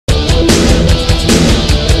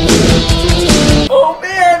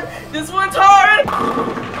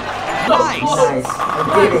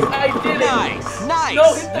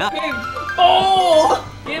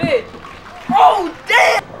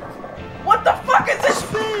fuck is this?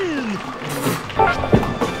 Spin!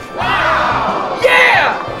 Wow!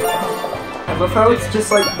 Yeah! I love how it's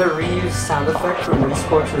just like the reused sound effect from Wii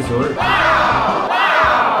Sports Resort. Wow!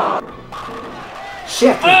 Wow!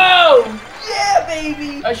 Shit! Oh! Yeah,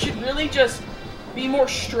 baby! I should really just be more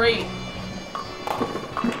straight.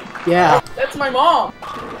 Yeah. That's my mom.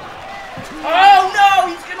 Oh no,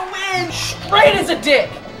 he's gonna win! Straight as a dick!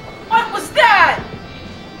 What was that?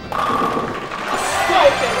 Oh,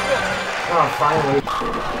 okay, we're good. Oh, finally.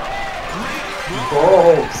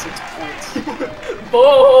 Whoa. 6 points.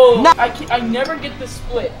 Whoa! No. I never get the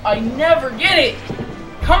split. I never get it!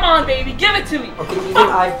 Come on, baby, give it to me! Okay, even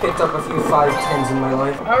I've picked up a few 5-10s in my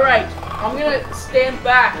life. Alright, I'm gonna stand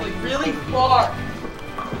back, like, really far.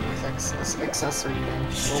 Accessory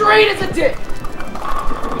game. Straight as a dick!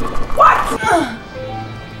 What?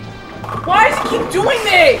 Why does he keep doing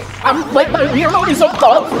this? I'm like my rear mode is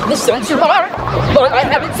above the sensor bar, but I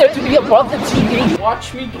have it set to be above the TV.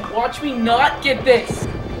 Watch me not get this.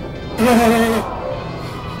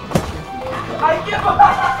 I give up.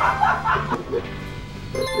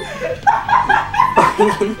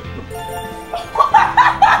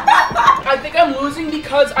 I think I'm losing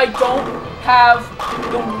because I don't have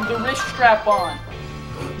the wrist strap on.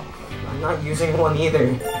 I'm not using one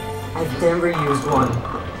either. I've never used one.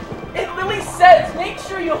 It literally says, make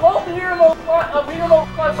sure you hold the rear remote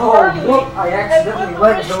plus Oh, firmly whoop, I accidentally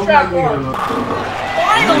let go of my rear remote.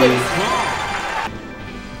 Finally!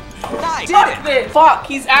 Nice. Fuck this! Fuck,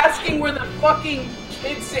 he's asking where the fucking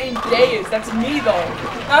kid saying gay is. That's me though.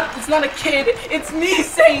 It's not a kid, it's me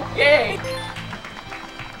saying gay.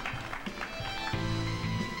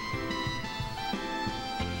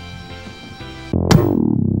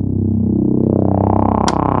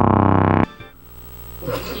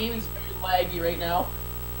 The game is very laggy right now.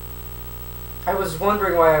 I was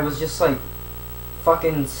wondering why I was just like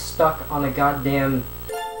fucking stuck on a goddamn.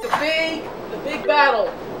 The big battle.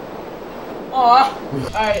 Aw.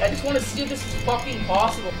 Alright, I just want to see if this is fucking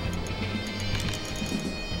possible.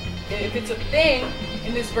 If it's a thing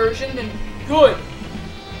in this version, then good.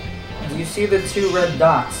 Do you see the 2 red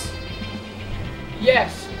dots?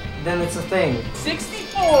 Yes. Then it's a thing.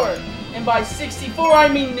 64! And by 64, I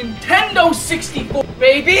mean Nintendo 64,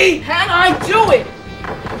 baby! Can I do it?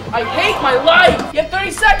 I hate my life! You have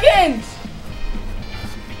 30 seconds!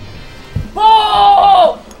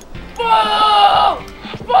 Ball! Ball!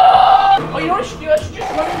 Ball! Oh, you know what I should do? I should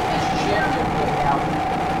just run into this chair here right now.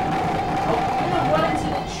 Oh, I'm gonna run into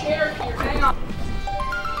the chair here. Hang on.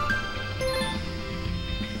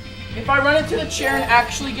 If I run into the chair and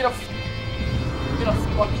actually I'm gonna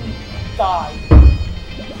fucking die.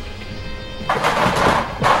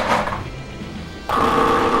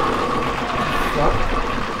 What?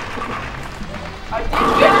 I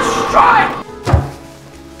didn't get a strike!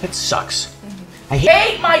 That sucks. I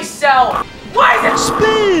hate myself! Why is it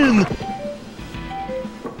Spin!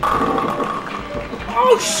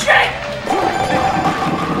 Oh shit!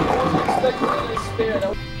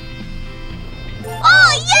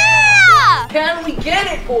 Oh yeah! Can we get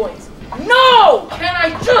it, boys? No! Can I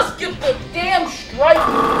just get the damn strike?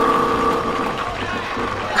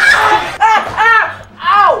 Ah! Ah!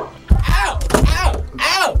 Ah! Ow! Ow! Ow!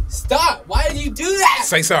 Ow! Stop! Why did you do that?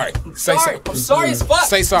 Say sorry. Say sorry. I'm sorry as fuck.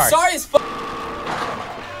 Say sorry. I'm sorry as fuck.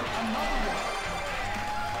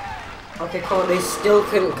 Okay, cool. They still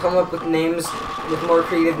couldn't come up with names with more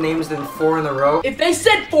creative names than 4 in a row. If they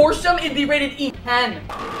said foursome, it'd be rated E10.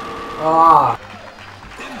 Ah.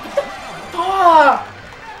 Ah!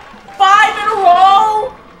 5 in a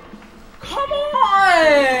row? Come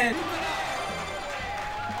on!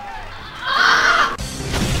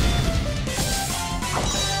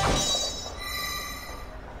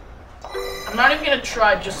 I'm not even gonna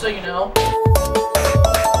try, just so you know.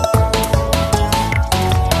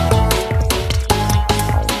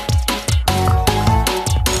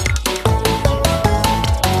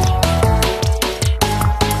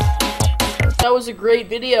 That was a great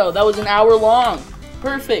video. That was an hour long.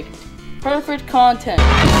 Perfect. Perfect content.